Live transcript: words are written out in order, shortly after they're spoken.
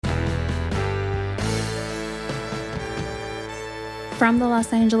From the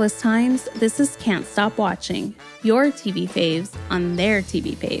Los Angeles Times, this is Can't Stop Watching, your TV faves on their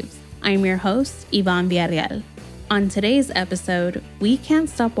TV faves. I'm your host, Yvonne Villarreal. On today's episode, we can't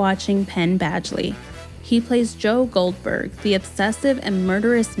stop watching Penn Badgley. He plays Joe Goldberg, the obsessive and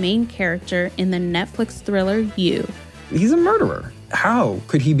murderous main character in the Netflix thriller You. He's a murderer. How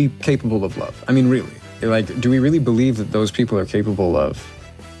could he be capable of love? I mean, really? Like, do we really believe that those people are capable of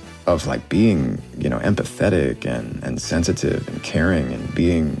like being, empathetic and sensitive and caring and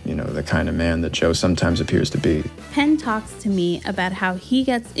being, the kind of man that Joe sometimes appears to be? Penn talks to me about how he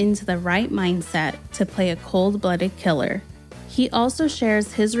gets into the right mindset to play a cold-blooded killer. He also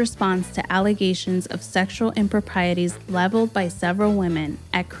shares his response to allegations of sexual improprieties leveled by several women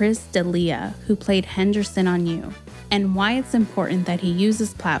at Chris D'Elia, who played Henderson on You, and why it's important that he use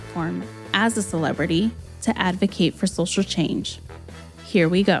his platform as a celebrity to advocate for social change. Here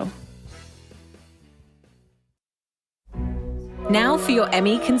we go. Now for your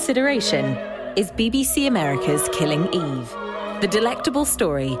Emmy consideration is BBC America's Killing Eve, the delectable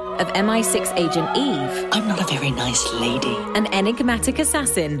story of MI6 agent Eve. I'm not a very nice lady. And enigmatic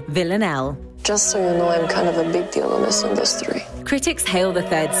assassin Villanelle. Just so you know, I'm kind of a big deal in this industry. Critics hail the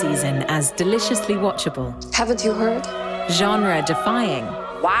third season as deliciously watchable. Haven't you heard? Genre-defying.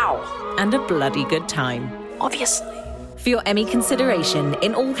 Wow. And a bloody good time. Obviously. For your Emmy consideration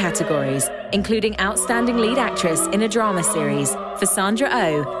in all categories, including Outstanding Lead Actress in a Drama Series for Sandra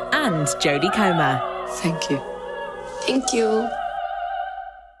Oh and Jodie Comer. Thank you. Thank you.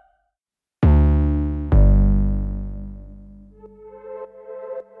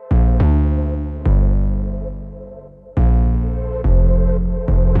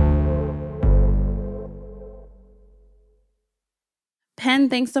 Penn,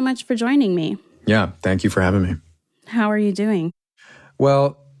 thanks so much for joining me. Yeah, thank you for having me. How are you doing?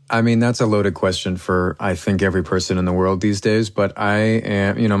 Well, I mean, that's a loaded question for, I think, every person in the world these days. But I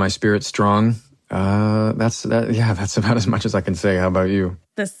am, my spirit's strong. That's about as much as I can say. How about you?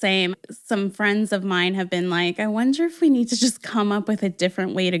 The same. Some friends of mine have been like, I wonder if we need to just come up with a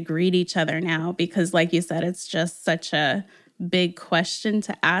different way to greet each other now. Because like you said, it's just such a big question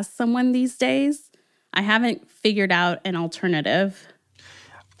to ask someone these days. I haven't figured out an alternative.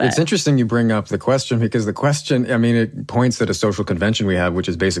 It's interesting you bring up the question because the question, it points at a social convention we have, which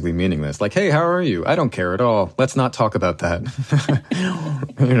is basically meaningless. Like, hey, how are you? I don't care at all. Let's not talk about that.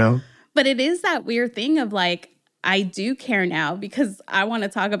 But it is that weird thing of like, I do care now because I want to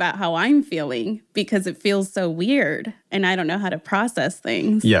talk about how I'm feeling because it feels so weird and I don't know how to process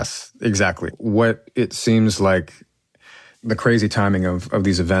things. Yes, exactly. What it seems like the crazy timing of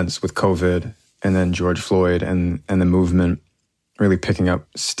these events with COVID and then George Floyd and the movement really picking up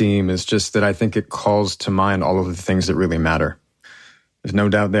steam is just that I think it calls to mind all of the things that really matter. There's no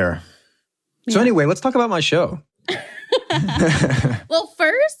doubt there. Yeah. So anyway, let's talk about my show. Well,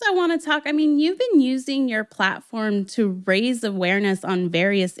 first I want to talk, you've been using your platform to raise awareness on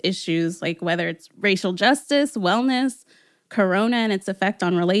various issues, like whether it's racial justice, wellness, corona and its effect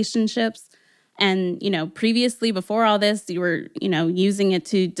on relationships. And, previously, before all this, you were, using it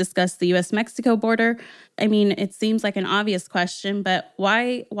to discuss the U.S.-Mexico border. It seems like an obvious question, but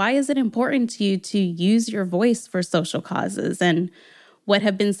why is it important to you to use your voice for social causes? And what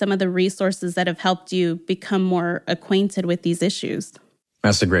have been some of the resources that have helped you become more acquainted with these issues?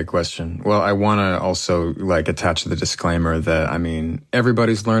 That's a great question. Well, I want to also attach the disclaimer that,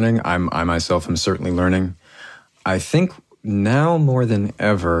 everybody's learning. I myself am certainly learning. I think now more than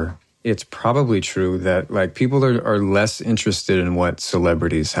ever, it's probably true that people are less interested in what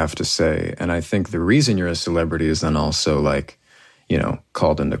celebrities have to say. And I think the reason you're a celebrity is then also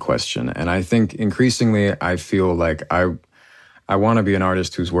called into question. And I think increasingly I feel like I want to be an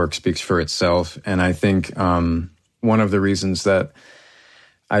artist whose work speaks for itself. And I think one of the reasons that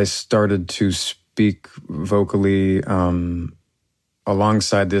I started to speak vocally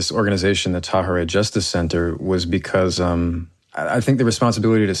alongside this organization, the Tahereh Justice Center, was because I think the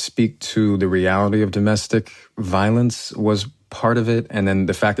responsibility to speak to the reality of domestic violence was part of it. And then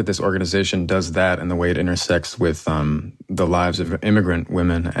the fact that this organization does that and the way it intersects with the lives of immigrant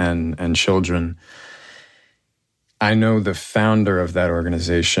women and children. I know the founder of that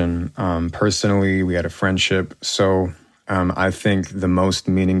organization personally. We had a friendship. So I think the most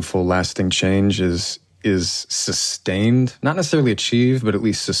meaningful, lasting change is sustained, not necessarily achieved, but at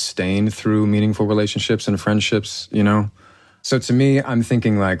least sustained through meaningful relationships and friendships, So to me, I'm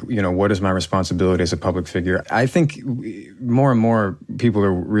thinking what is my responsibility as a public figure? I think more and more people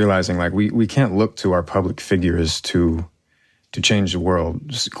are realizing we can't look to our public figures to change the world,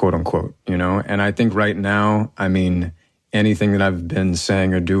 quote unquote, And I think right now, anything that I've been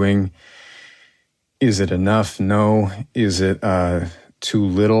saying or doing Is it enough? No. Is it too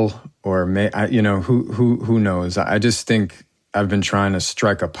little? Or who knows? I just think I've been trying to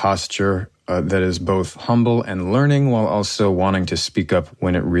strike a posture that is both humble and learning, while also wanting to speak up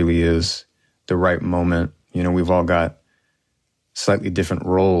when it really is the right moment. We've all got slightly different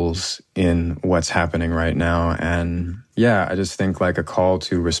roles in what's happening right now. And yeah, I just think like a call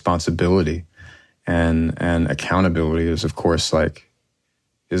to responsibility and accountability is, of course,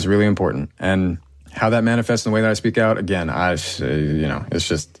 is really important. And how that manifests in the way that I speak out, again, it's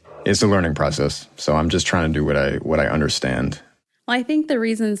a learning process. So I'm just trying to do what I understand. Well, I think the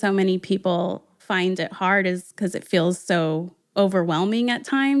reason so many people find it hard is because it feels so overwhelming at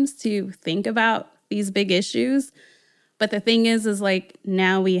times to think about these big issues. But the thing is like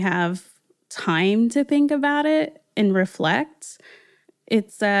now we have time to think about it and reflect.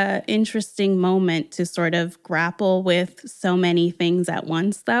 It's an interesting moment to sort of grapple with so many things at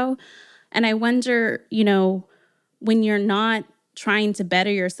once, though. And I wonder, when you're not trying to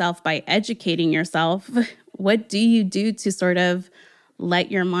better yourself by educating yourself, what do you do to sort of let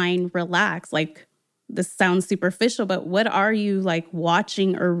your mind relax? Like, this sounds superficial, but what are you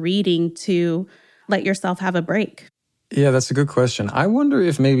watching or reading to let yourself have a break? Yeah, that's a good question. I wonder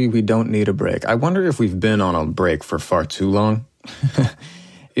if maybe we don't need a break. I wonder if we've been on a break for far too long.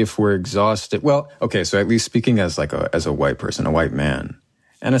 If we're exhausted. Well, okay, so at least speaking as a white person, a white man,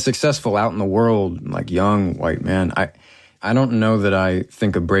 and a successful out in the world, young white man, I don't know that I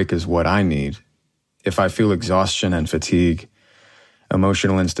think a break is what I need. If I feel exhaustion and fatigue,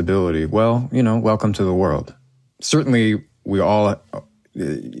 emotional instability, well, welcome to the world. Certainly,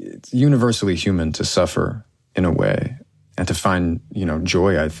 it's universally human to suffer in a way, and to find,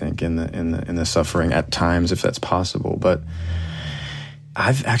 joy, I think, in the suffering at times, if that's possible. But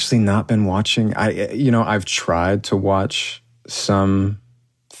I've actually not been watching. I've tried to watch some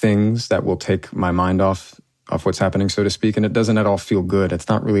things that will take my mind off what's happening, so to speak, and it doesn't at all feel good. It's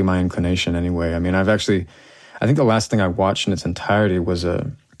not really my inclination anyway. I mean, I think the last thing I watched in its entirety was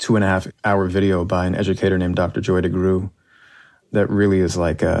a 2.5-hour video by an educator named Dr. Joy DeGruy that really is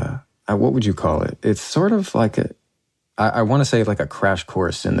what would you call it? It's sort of I want to say like a crash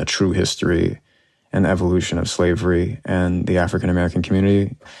course in the true history and evolution of slavery and the African-American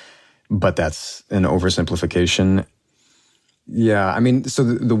community. But that's an oversimplification. Yeah, I mean, so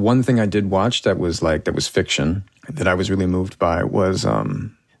the one thing I did watch that was fiction that I was really moved by was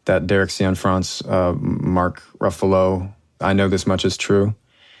that Derek Cianfrance, Mark Ruffalo, I Know This Much Is True.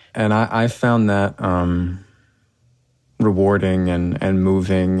 And I found that rewarding and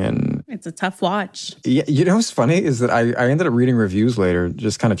moving. And it's a tough watch. Yeah, what's funny is that I ended up reading reviews later,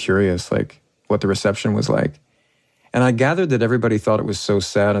 just kind of curious, what the reception was like. And I gathered that everybody thought it was so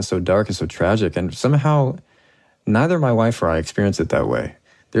sad and so dark and so tragic. And somehow neither my wife or I experienced it that way.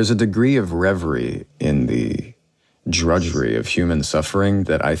 There's a degree of reverie in the drudgery of human suffering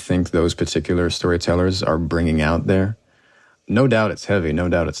that I think those particular storytellers are bringing out there. No doubt it's heavy, no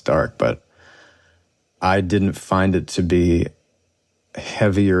doubt it's dark, but I didn't find it to be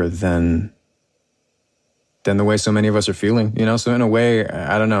heavier than the way so many of us are feeling, So in a way,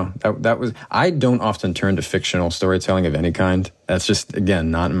 I don't know. I don't often turn to fictional storytelling of any kind. That's just,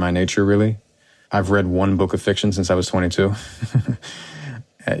 again, not in my nature, really. I've read one book of fiction since I was 22.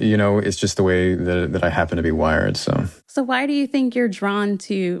 It's just the way that I happen to be wired, so. So why do you think you're drawn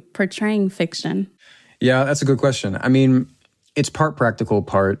to portraying fiction? Yeah, that's a good question. I mean, it's part practical,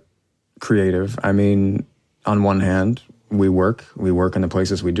 part creative. I mean, on one hand, we work in the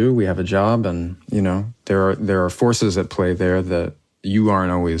places we do, we have a job, and, there are forces at play there that you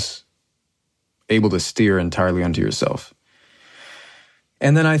aren't always able to steer entirely unto yourself.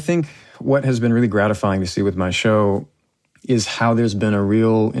 And then I think what has been really gratifying to see with my show is how there's been a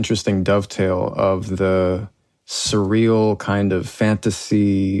real interesting dovetail of the surreal kind of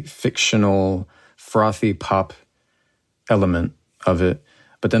fantasy, fictional, frothy pop element of it,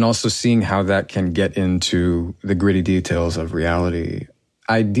 but then also seeing how that can get into the gritty details of reality.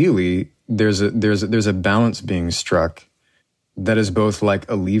 Ideally, there's a balance being struck that is both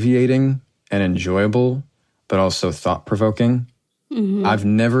alleviating and enjoyable, but also thought-provoking. Mm-hmm. I've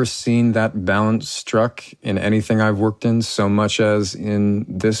never seen that balance struck in anything I've worked in so much as in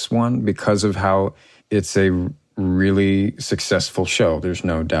this one, because of how it's a really successful show. There's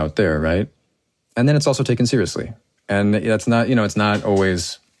no doubt there, right? And then it's also taken seriously. And that's not, it's not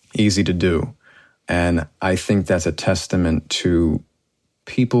always easy to do. And I think that's a testament to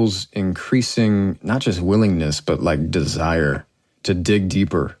people's increasing, not just willingness, but desire to dig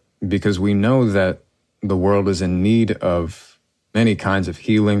deeper. Because we know that the world is in need of many kinds of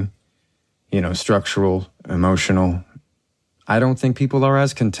healing, structural, emotional. I don't think people are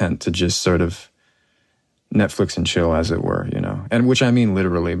as content to just sort of Netflix and chill, as it were, and which I mean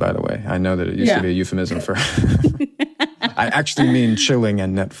literally, by the way. I know that it used to be a euphemism for, I actually mean chilling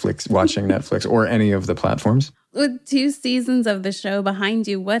and watching Netflix or any of the platforms. With 2 seasons of the show behind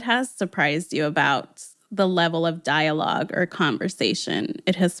you, what has surprised you about the level of dialogue or conversation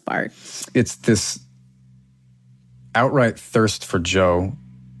it has sparked? It's this outright thirst for Joe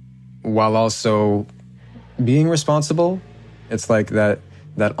while also being responsible. It's like that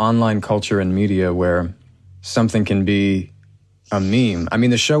online culture and media where something can be a meme. I mean,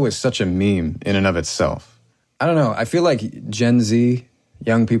 the show is such a meme in and of itself. I don't know. I feel like Gen Z,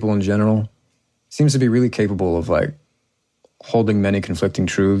 young people in general, seems to be really capable of like holding many conflicting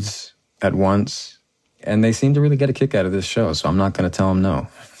truths at once. And they seem to really get a kick out of this show. So I'm not going to tell them no.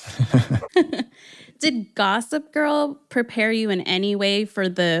 Did Gossip Girl prepare you in any way for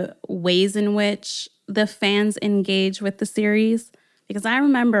the ways in which the fans engage with the series? Because I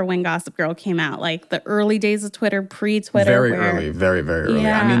remember when Gossip Girl came out, like the early days of Twitter, pre-Twitter. Very early, very, very early.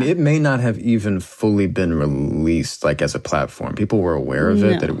 Yeah. I mean, it may not have even fully been released like as a platform. People were aware of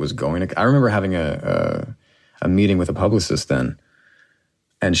it, that it was going to... I remember having a meeting with a publicist then,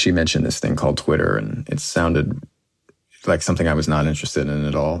 and she mentioned this thing called Twitter, and it sounded like something I was not interested in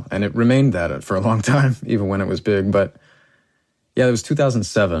at all. And it remained that for a long time, even when it was big. But yeah, it was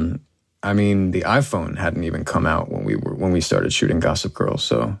 2007. I mean, the iPhone hadn't even come out when we started shooting Gossip Girl,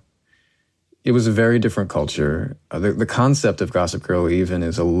 so it was a very different culture. The concept of Gossip Girl even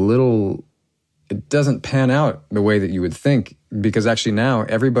is it doesn't pan out the way that you would think, because actually now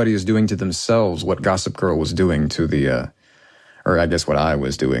everybody is doing to themselves what Gossip Girl was doing to the, or I guess what I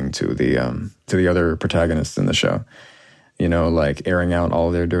was doing to the other protagonists in the show. Like airing out all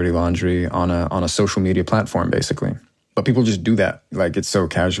their dirty laundry on a social media platform, basically. But people just do that. Like, it's so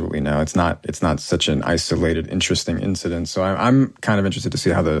casually now. It's not such an isolated, interesting incident. So I'm kind of interested to see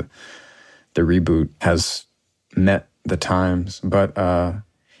how the reboot has met the times. But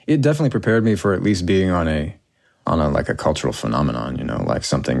it definitely prepared me for at least being on a like a cultural phenomenon, like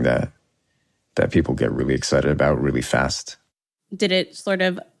something that people get really excited about really fast. Did it sort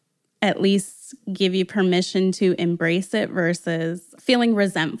of at least give you permission to embrace it versus feeling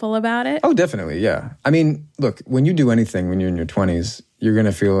resentful about it? Oh, definitely, yeah. I mean, look, when you do anything when you're in your 20s, you're going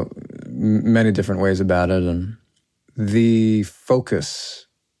to feel many different ways about it. And the focus,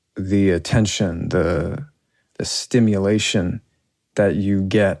 the attention, the stimulation that you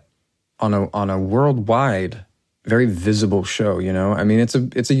get on a worldwide, very visible show, I mean, it's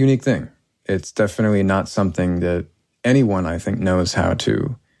a unique thing. It's definitely not something that anyone, I think, knows how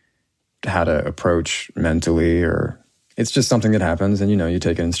to approach mentally, or it's just something that happens and, you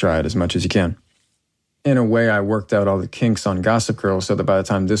take it in stride as much as you can. In a way, I worked out all the kinks on Gossip Girl so that by the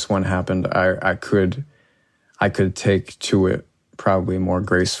time this one happened, I could take to it probably more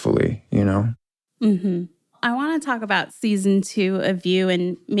gracefully, Mm-hmm. I want to talk about season 2 of You,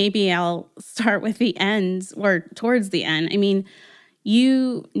 and maybe I'll start with the end or towards the end. I mean,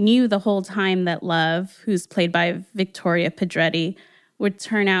 you knew the whole time that Love, who's played by Victoria Pedretti, would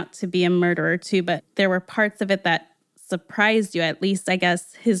turn out to be a murderer too, but there were parts of it that surprised you, at least, I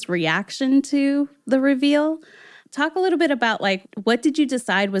guess, his reaction to the reveal. Talk a little bit about, like, what did you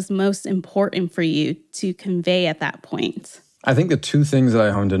decide was most important for you to convey at that point? I think the 2 things that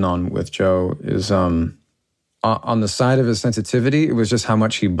I honed in on with Joe is on the side of his sensitivity, it was just how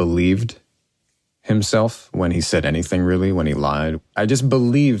much he believed himself when he said anything, really, when he lied. I just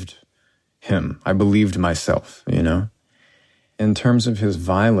believed him. I believed myself, In terms of his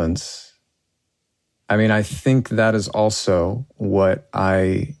violence, I mean, I think that is also what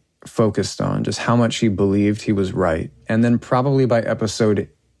I focused on, just how much he believed he was right. And then probably by episode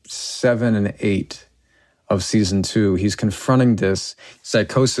 7 and 8 of season 2, he's confronting this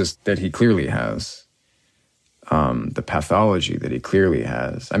psychosis that he clearly has, the pathology that he clearly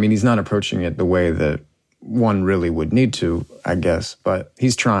has. I mean, he's not approaching it the way that one really would need to, I guess, but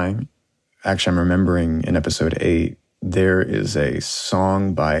he's trying. Actually, I'm remembering in episode 8, there is a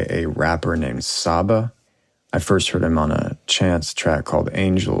song by a rapper named Saba. I first heard him on a Chance track called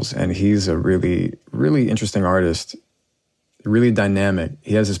Angels, and he's a really, really interesting artist, really dynamic.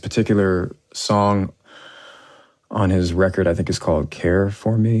 He has this particular song on his record, I think it's called Care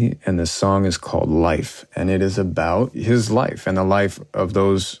For Me, and the song is called Life, and it is about his life and the life of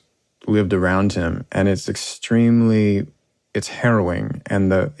those lived around him, and it's harrowing,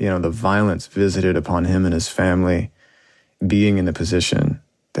 and the violence visited upon him and his family, being in the position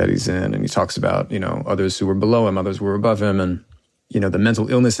that he's in. And he talks about, others who were below him, others who were above him, and, the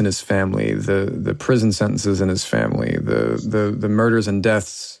mental illness in his family, the prison sentences in his family, the murders and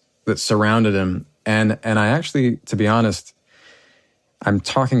deaths that surrounded him. And I actually, to be honest, I'm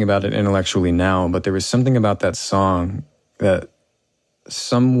talking about it intellectually now, but there was something about that song that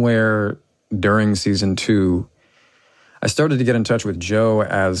somewhere during season 2, I started to get in touch with Joe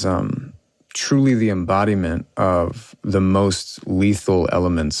as truly the embodiment of the most lethal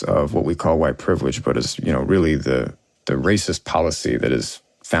elements of what we call white privilege, but is, really the racist policy that is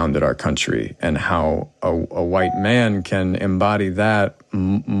founded our country, and how a white man can embody that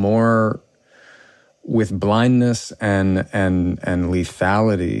more with blindness and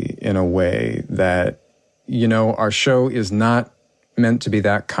lethality in a way that, our show is not meant to be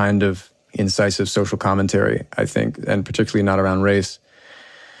that kind of incisive social commentary, I think, and particularly not around race.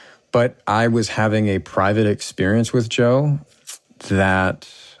 But I was having a private experience with Joe that,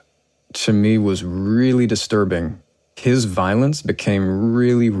 to me, was really disturbing. His violence became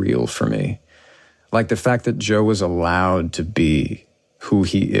really real for me. Like the fact that Joe was allowed to be who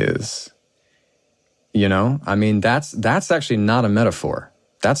he is. I mean, that's actually not a metaphor.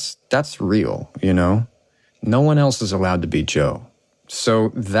 That's real, No one else is allowed to be Joe. So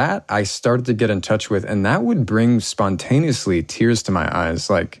that I started to get in touch with, and that would bring spontaneously tears to my eyes.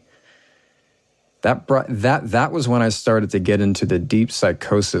 Like that was when I started to get into the deep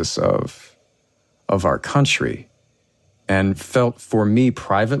psychosis of our country, and felt for me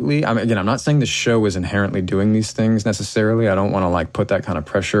privately. I mean, again, I'm not saying the show is inherently doing these things necessarily. I don't want to put that kind of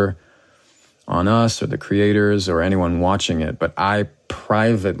pressure on us or the creators or anyone watching it, but I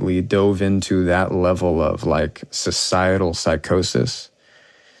privately dove into that level of societal psychosis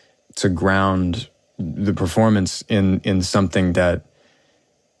to ground the performance in something that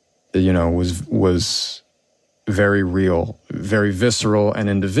was very real, very visceral and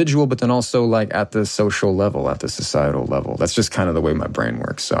individual, but then also at the social level, at the societal level. That's just kind of the way my brain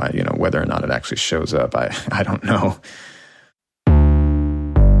works. So whether or not it actually shows up, I don't know.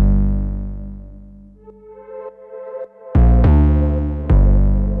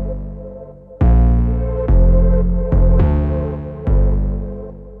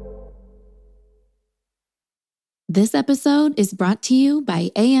 This episode is brought to you by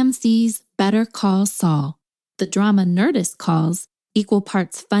AMC's Better Call Saul. The drama Nerdist calls equal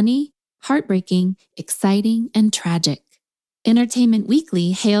parts funny, heartbreaking, exciting, and tragic. Entertainment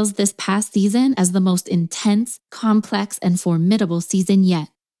Weekly hails this past season as the most intense, complex, and formidable season yet,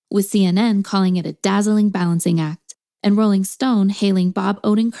 with CNN calling it a dazzling balancing act, and Rolling Stone hailing Bob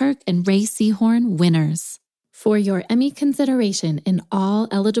Odenkirk and Ray Seahorn winners. For your Emmy consideration in all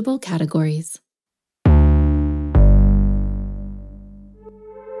eligible categories.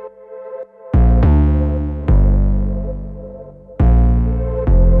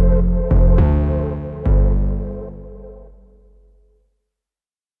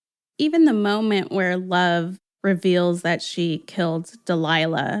 Even the moment where Love reveals that she killed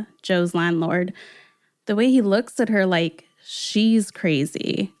Delilah, Joe's landlord, the way he looks at her like she's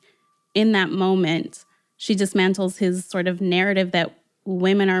crazy. In that moment, she dismantles his sort of narrative that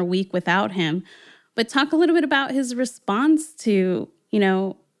women are weak without him. But talk a little bit about his response to,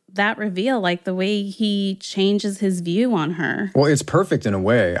 that reveal, the way he changes his view on her. Well, it's perfect in a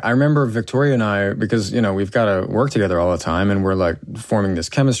way. I remember Victoria and I, because, we've got to work together all the time, and we're forming this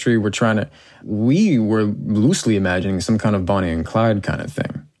chemistry. We were loosely imagining some kind of Bonnie and Clyde kind of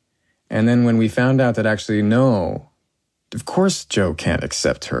thing. And then when we found out that actually, no, of course Joe can't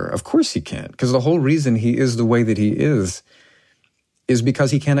accept her. Of course he can't. Because the whole reason he is the way that he is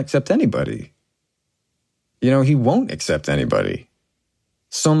because he can't accept anybody. He won't accept anybody.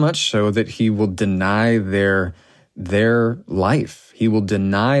 So much so that he will deny their life. He will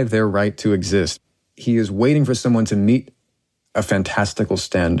deny their right to exist. He is waiting for someone to meet a fantastical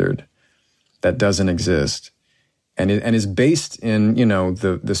standard that doesn't exist, and is based in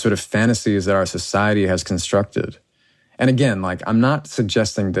the sort of fantasies that our society has constructed. And again, I'm not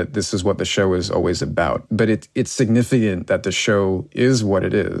suggesting that this is what the show is always about, but it's significant that the show is what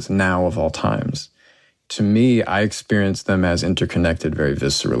it is now of all times. To me, I experience them as interconnected very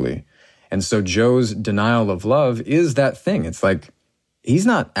viscerally. And so Joe's denial of love is that thing. It's he's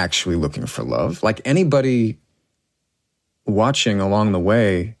not actually looking for love. Anybody watching along the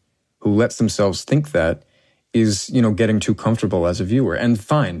way who lets themselves think that is, getting too comfortable as a viewer. And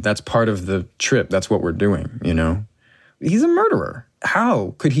fine, that's part of the trip. That's what we're doing, He's a murderer.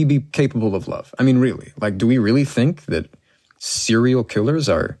 How could he be capable of love? I mean, really? Do we really think that serial killers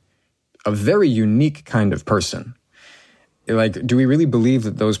are a very unique kind of person? Do we really believe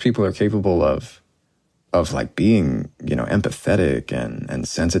that those people are capable of being, empathetic and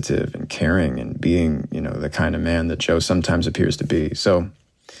sensitive and caring and being, the kind of man that Joe sometimes appears to be? So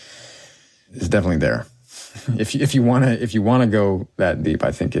it's definitely there. If you want to go that deep,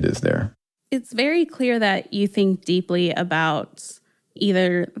 I think it is there. It's very clear that you think deeply about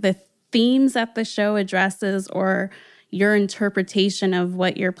either the themes that the show addresses or your interpretation of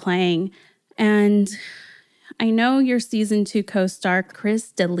what you're playing. And I know your season 2 co-star,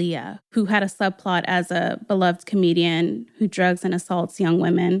 Chris D'Elia, who had a subplot as a beloved comedian who drugs and assaults young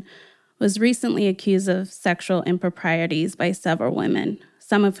women, was recently accused of sexual improprieties by several women,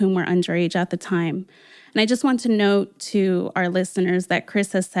 some of whom were underage at the time. And I just want to note to our listeners that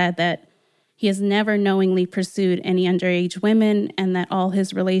Chris has said that he has never knowingly pursued any underage women and that all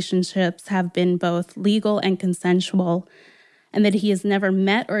his relationships have been both legal and consensual, and that he has never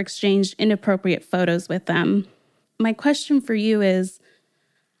met or exchanged inappropriate photos with them. My question for you is,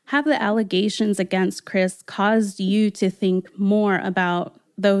 have the allegations against Chris caused you to think more about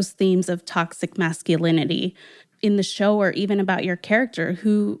those themes of toxic masculinity in the show, or even about your character,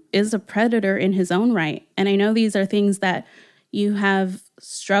 who is a predator in his own right? And I know these are things that you have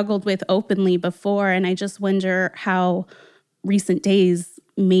struggled with openly before, and I just wonder how recent days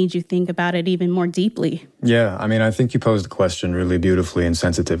made you think about it even more deeply. Yeah, I mean, I think you posed the question really beautifully and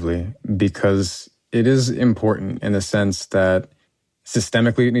sensitively, because it is important in the sense that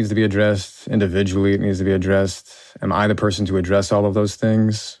systemically it needs to be addressed, individually it needs to be addressed. Am I the person to address all of those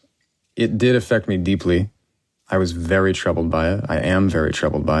things? It did affect me deeply. I was very troubled by it. I am very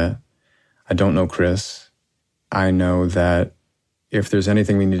troubled by it. I don't know Chris. I know that if there's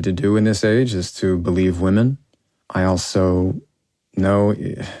anything we need to do in this age is to believe women. I also know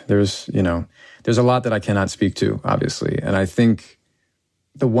there's a lot that I cannot speak to, obviously. And I think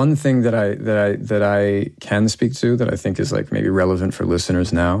the one thing that I can speak to that I think is like maybe relevant for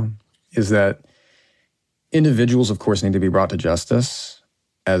listeners now is that individuals, of course, need to be brought to justice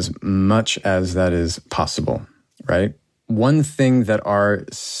as much as that is possible, right? One thing that our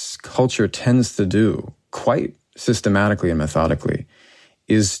culture tends to do quite systematically and methodically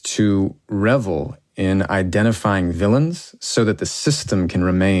is to revel in identifying villains so that the system can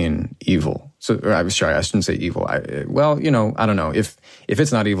remain evil. So, I shouldn't say evil. I don't know. If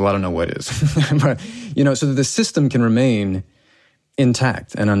it's not evil, I don't know what is. But, so that the system can remain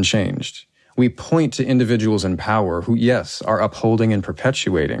intact and unchanged. We point to individuals in power who, yes, are upholding and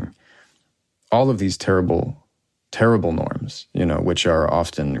perpetuating all of these terrible, terrible norms, which are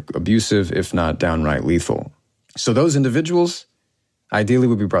often abusive, if not downright lethal. So those individuals ideally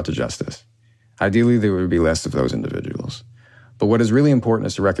would be brought to justice. Ideally, there would be less of those individuals. But what is really important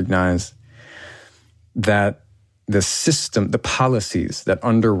is to recognize that the system, the policies that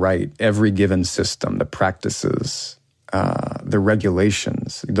underwrite every given system, the practices, the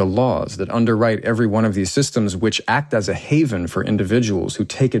regulations, the laws that underwrite every one of these systems, which act as a haven for individuals who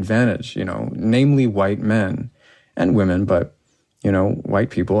take advantage, namely white men and women, but,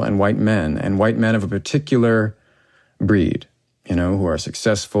 white people and white men of a particular breed, who are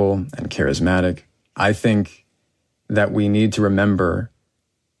successful and charismatic. I think that we need to remember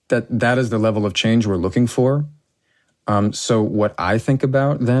that that is the level of change we're looking for. So what I think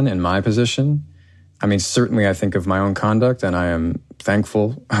about then in my position, I mean, certainly I think of my own conduct, and I am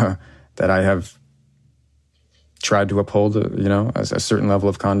thankful that I have tried to uphold, a certain level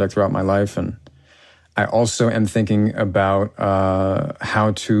of conduct throughout my life. And I also am thinking about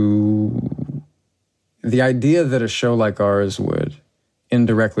the idea that a show like ours would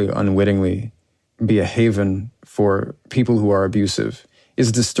indirectly, unwittingly be a haven for people who are abusive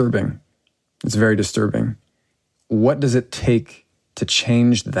is disturbing. It's very disturbing. What does it take to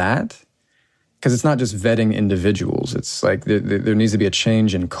change that? Because it's not just vetting individuals. It's like there needs to be a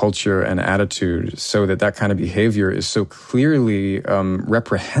change in culture and attitude so that kind of behavior is so clearly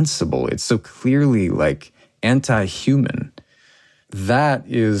reprehensible. It's so clearly like anti-human. That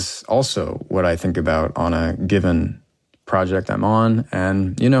is also what I think about on a given project I'm on.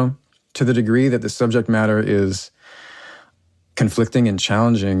 And, to the degree that the subject matter is conflicting and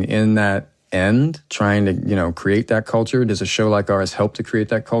challenging in that end, trying to, create that culture, does a show like ours help to create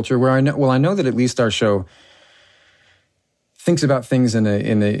that culture? Where I know that at least our show thinks about things in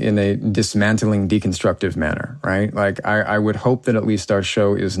a dismantling, deconstructive manner, right? Like I would hope that at least our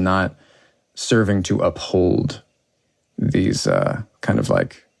show is not serving to uphold these kind of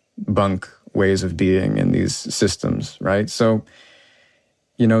like bunk ways of being in these systems, right? So,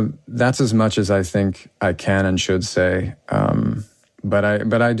 that's as much as I think I can and should say. But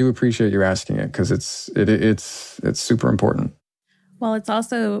I do appreciate you asking it because it's super important. Well, it's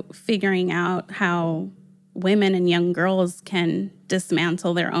also figuring out how women and young girls can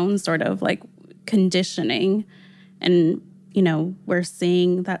dismantle their own sort of like conditioning. And, we're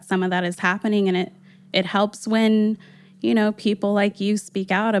seeing that some of that is happening, and it helps when people like you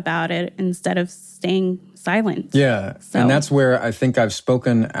speak out about it instead of staying silent. Yeah. So. And that's where I think I've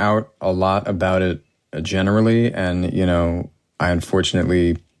spoken out a lot about it generally. And, I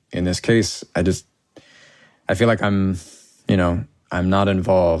unfortunately, in this case, I feel like I'm not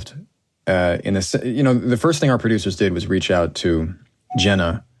involved in this. The first thing our producers did was reach out to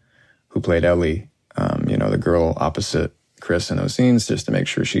Jenna, who played Ellie, the girl opposite Chris in those scenes, just to make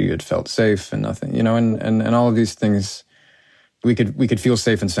sure she had felt safe and nothing, and all of these things, we could feel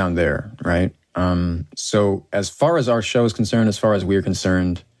safe and sound there, right? So as far as our show is concerned, as far as we're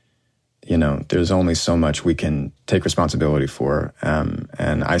concerned, there's only so much we can take responsibility for.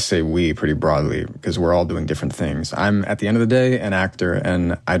 And I say we pretty broadly because we're all doing different things. I'm, at the end of the day, an actor,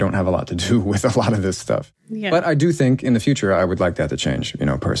 and I don't have a lot to do with a lot of this stuff. Yeah. But I do think in the future, I would like that to change,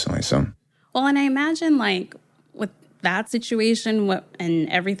 personally. So, well, and I imagine like with that situation and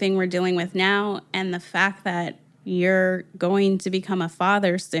everything we're dealing with now, and the fact that you're going to become a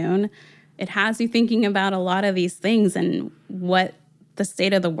father soon, it has you thinking about a lot of these things and what the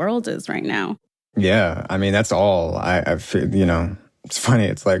state of the world is right now. Yeah, I mean, that's all. I've it's funny.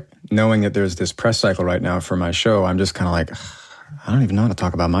 It's like knowing that there's this press cycle right now for my show. I'm just kind of like, I don't even know how to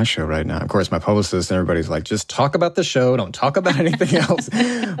talk about my show right now. Of course, my publicist and everybody's like, just talk about the show. Don't talk about anything else.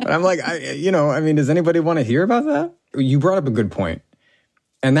 But I'm like, does anybody want to hear about that? You brought up a good point.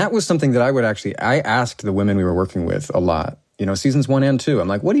 And that was something that I asked the women we were working with a lot. Seasons 1 and 2. I'm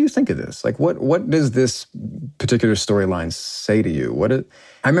like, what do you think of this? Like, what does this particular storyline say to you?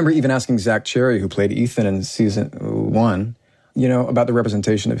 I remember even asking Zach Cherry, who played Ethan in season 1, about the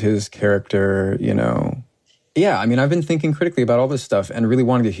representation of his character, Yeah, I mean, I've been thinking critically about all this stuff and really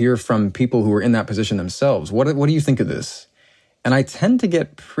wanting to hear from people who are in that position themselves. What do you think of this? And I tend to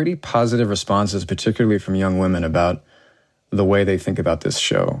get pretty positive responses, particularly from young women, about the way they think about this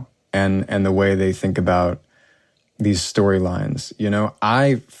show and the way they think about these storylines.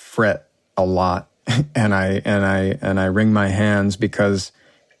 I fret a lot and I wring my hands because,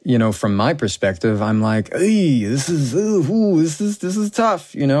 from my perspective, I'm like, hey, this is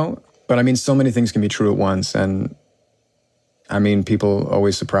tough, But I mean, so many things can be true at once. And I mean, people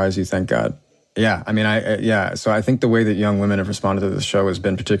always surprise you, thank God. Yeah, I mean, so I think the way that young women have responded to the show has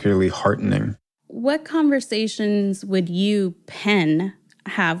been particularly heartening. What conversations would you, Penn,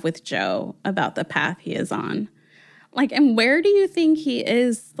 have with Joe about the path he is on? Like, and where do you think he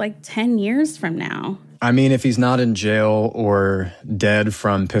is, 10 years from now? I mean, if he's not in jail or dead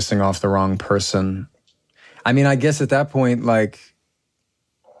from pissing off the wrong person, I mean, I guess at that point,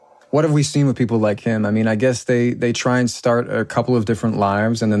 what have we seen with people like him? I mean, I guess they try and start a couple of different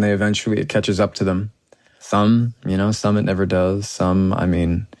lives, and then it catches up to them. Some it never does. Some, I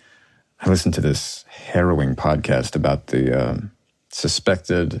mean, I listened to this harrowing podcast about the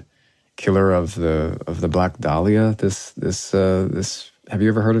suspected killer of the Black Dahlia. This have you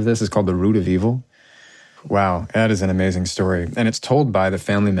ever heard of this? It's called The Root of Evil. Wow, that is an amazing story, and it's told by the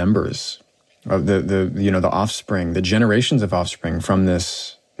family members of the offspring, the generations of offspring from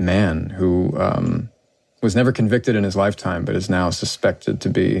this man who was never convicted in his lifetime, but is now suspected to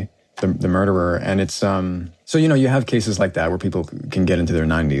be the murderer. And it's so you have cases like that where people can get into their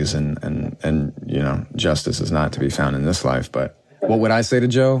 90s and justice is not to be found in this life. But what would I say to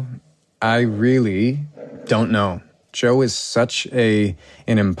Joe? I really don't know. Joe is such an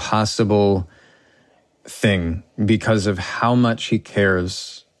impossible thing because of how much he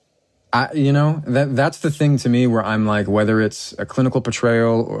cares. That's the thing to me where I'm like, whether it's a clinical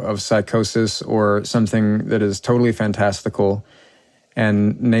portrayal of psychosis or something that is totally fantastical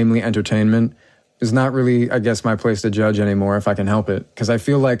and namely entertainment is not really, I guess, my place to judge anymore if I can help it. Because I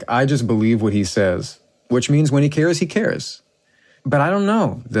feel like I just believe what he says, which means when he cares, he cares. But I don't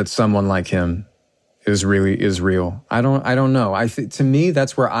know that someone like him is real. I don't know. To me,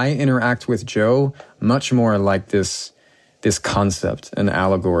 that's where I interact with Joe much more like this concept, an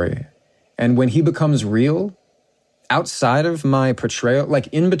allegory. And when he becomes real, outside of my portrayal,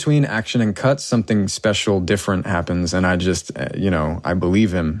 in between action and cuts, something special, different happens. And I just, I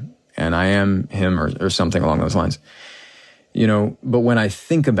believe him and I am him or something along those lines. But when I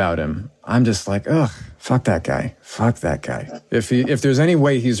think about him, I'm just like, ugh, fuck that guy. If there's any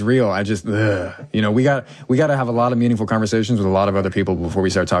way he's real, I just, ugh. We got to have a lot of meaningful conversations with a lot of other people before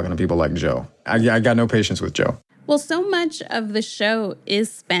we start talking to people like Joe. I got no patience with Joe. Well, so much of the show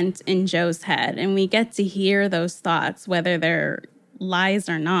is spent in Joe's head, and we get to hear those thoughts, whether they're lies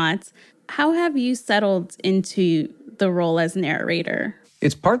or not. How have you settled into the role as narrator?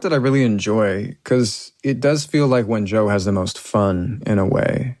 It's part that I really enjoy because it does feel like when Joe has the most fun in a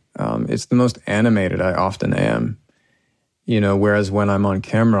way. It's the most animated I often am, whereas when I'm on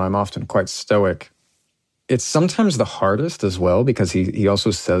camera, I'm often quite stoic. It's sometimes the hardest as well because he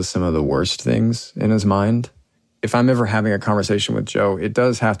also says some of the worst things in his mind. If I'm ever having a conversation with Joe, it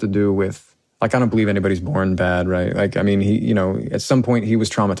does have to do with Like, I don't believe anybody's born bad, right? Like, I mean, he, you know, at some point he was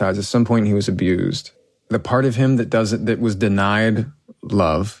traumatized. At some point he was abused. The part of him that was denied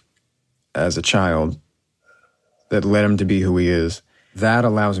love as a child, that led him to be who he is, that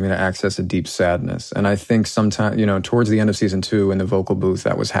allows me to access a deep sadness. And I think sometime, you know, towards the end of season 2 in the vocal booth,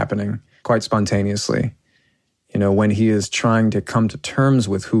 that was happening quite spontaneously. You know, when he is trying to come to terms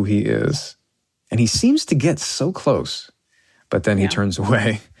with who he is. And he seems to get so close, but then he turns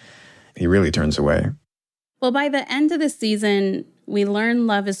away. He really turns away. Well, by the end of the season, we learn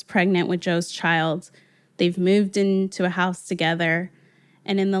Love is pregnant with Joe's child. They've moved into a house together.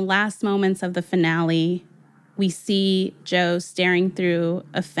 And in the last moments of the finale, we see Joe staring through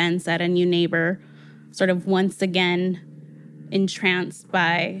a fence at a new neighbor, sort of once again entranced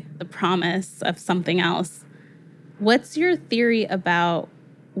by the promise of something else. What's your theory about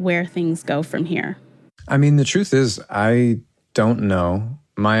where things go from here? I mean, the truth is, I don't know.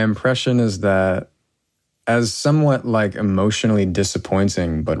 My impression is that as somewhat like emotionally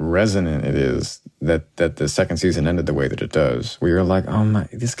disappointing but resonant it is that the second season ended the way that it does, where you're like, oh my,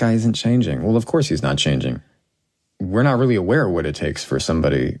 this guy isn't changing. Well, of course he's not changing. We're not really aware of what it takes for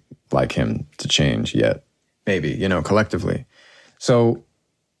somebody like him to change yet. Maybe, you know, collectively. So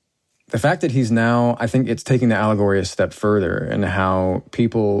the fact that he's now, I think it's taking the allegory a step further in how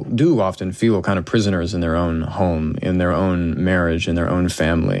people do often feel kind of prisoners in their own home, in their own marriage, in their own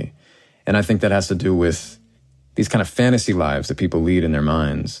family. And I think that has to do with these kind of fantasy lives that people lead in their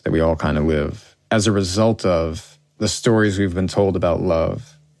minds, that we all kind of live, as a result of the stories we've been told about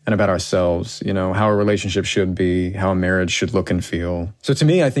love and about ourselves, you know, how a relationship should be, how a marriage should look and feel. So to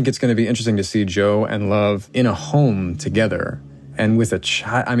me, I think it's going to be interesting to see Joe and Love in a home together. And with a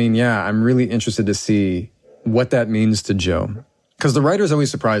child, I mean, yeah, I'm really interested to see what that means to Joe. Because the writers always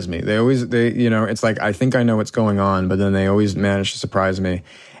surprise me. They, you know, it's like, I think I know what's going on, but then they always manage to surprise me.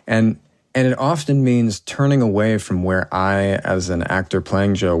 And it often means turning away from where I, as an actor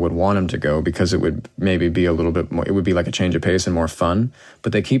playing Joe, would want him to go, because it would maybe be a little bit more, it would be like a change of pace and more fun.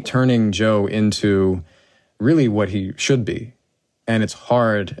 But they keep turning Joe into really what he should be. And it's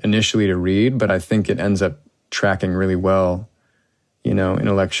hard initially to read, but I think it ends up tracking really well, you know,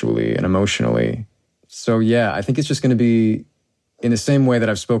 intellectually and emotionally. So yeah, I think it's just going to be in the same way that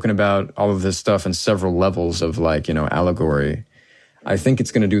I've spoken about all of this stuff in several levels of, like, you know, allegory. I think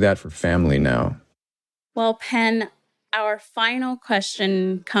it's going to do that for family now. Well, Penn, our final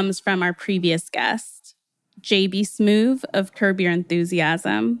question comes from our previous guest, J.B. Smoove of Curb Your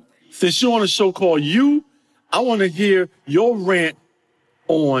Enthusiasm. Since you're on a show called You, I want to hear your rant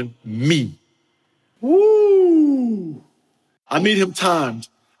on me. Woo! I need him timed.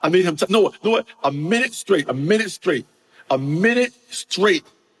 No, a minute straight.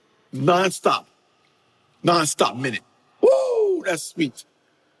 Non-stop minute. Woo! That's sweet.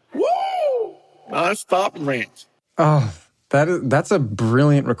 Woo! Non-stop rant. Oh, that's a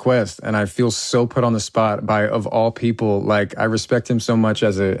brilliant request. And I feel so put on the spot by, of all people, like, I respect him so much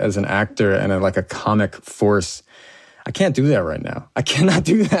as an actor and a comic force. I can't do that right now. I cannot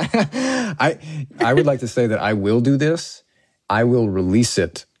do that. I would like to say that I will do this. I will release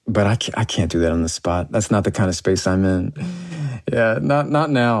it, but I can't do that on the spot. That's not the kind of space I'm in. Yeah, not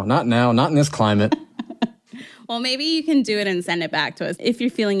now, not in this climate. Well, maybe you can do it and send it back to us if you're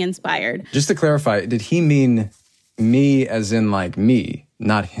feeling inspired. Just to clarify, did he mean me as in like me,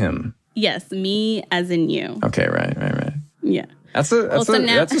 not him? Yes, me as in you. Okay, right. Yeah. That's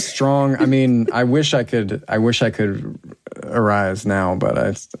a strong. I mean, I wish I could arise now, but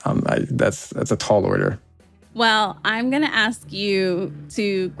that's a tall order. Well, I'm going to ask you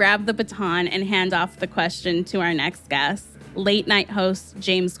to grab the baton and hand off the question to our next guest, late night host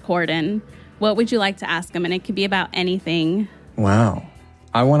James Corden. What would you like to ask him? And it could be about anything. Wow.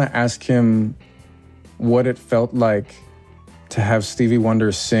 I want to ask him what it felt like to have Stevie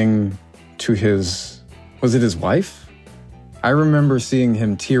Wonder sing to was it his wife? I remember seeing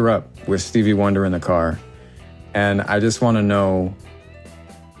him tear up with Stevie Wonder in the car. And I just want to know,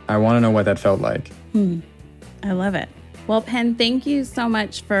 what that felt like. I love it. Well, Penn, thank you so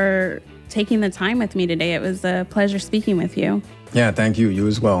much for taking the time with me today. It was a pleasure speaking with you. Yeah, thank you. You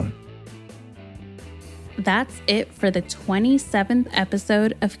as well. That's it for the 27th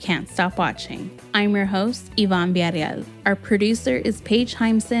episode of Can't Stop Watching. I'm your host, Yvonne Villarreal. Our producer is Paige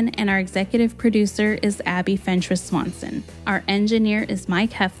Heimson, and our executive producer is Abby Fentress Swanson. Our engineer is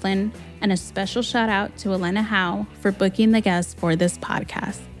Mike Heflin, and a special shout out to Elena Howe for booking the guests for this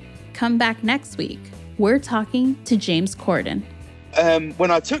podcast. Come back next week. We're talking to James Corden.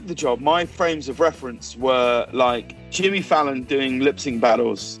 When I took the job, my frames of reference were like Jimmy Fallon doing lip sync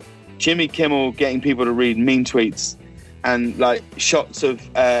battles, Jimmy Kimmel getting people to read mean tweets, and like shots of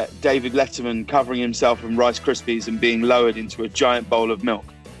David Letterman covering himself in Rice Krispies and being lowered into a giant bowl of milk.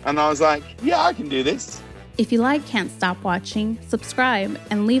 And I was like, yeah, I can do this. If you like Can't Stop Watching, subscribe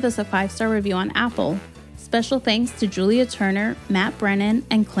and leave us a 5-star review on Apple. Special thanks to Julia Turner, Matt Brennan,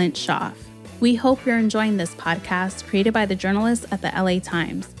 and Clint Schaff. We hope you're enjoying this podcast created by the journalists at the LA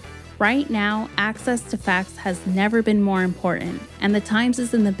Times. Right now, access to facts has never been more important, and the Times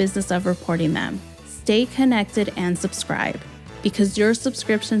is in the business of reporting them. Stay connected and subscribe, because your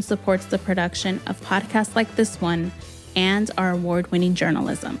subscription supports the production of podcasts like this one and our award-winning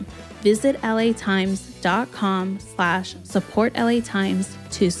journalism. Visit latimes.com/support LA Times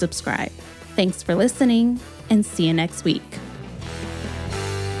to subscribe. Thanks for listening, and see you next week.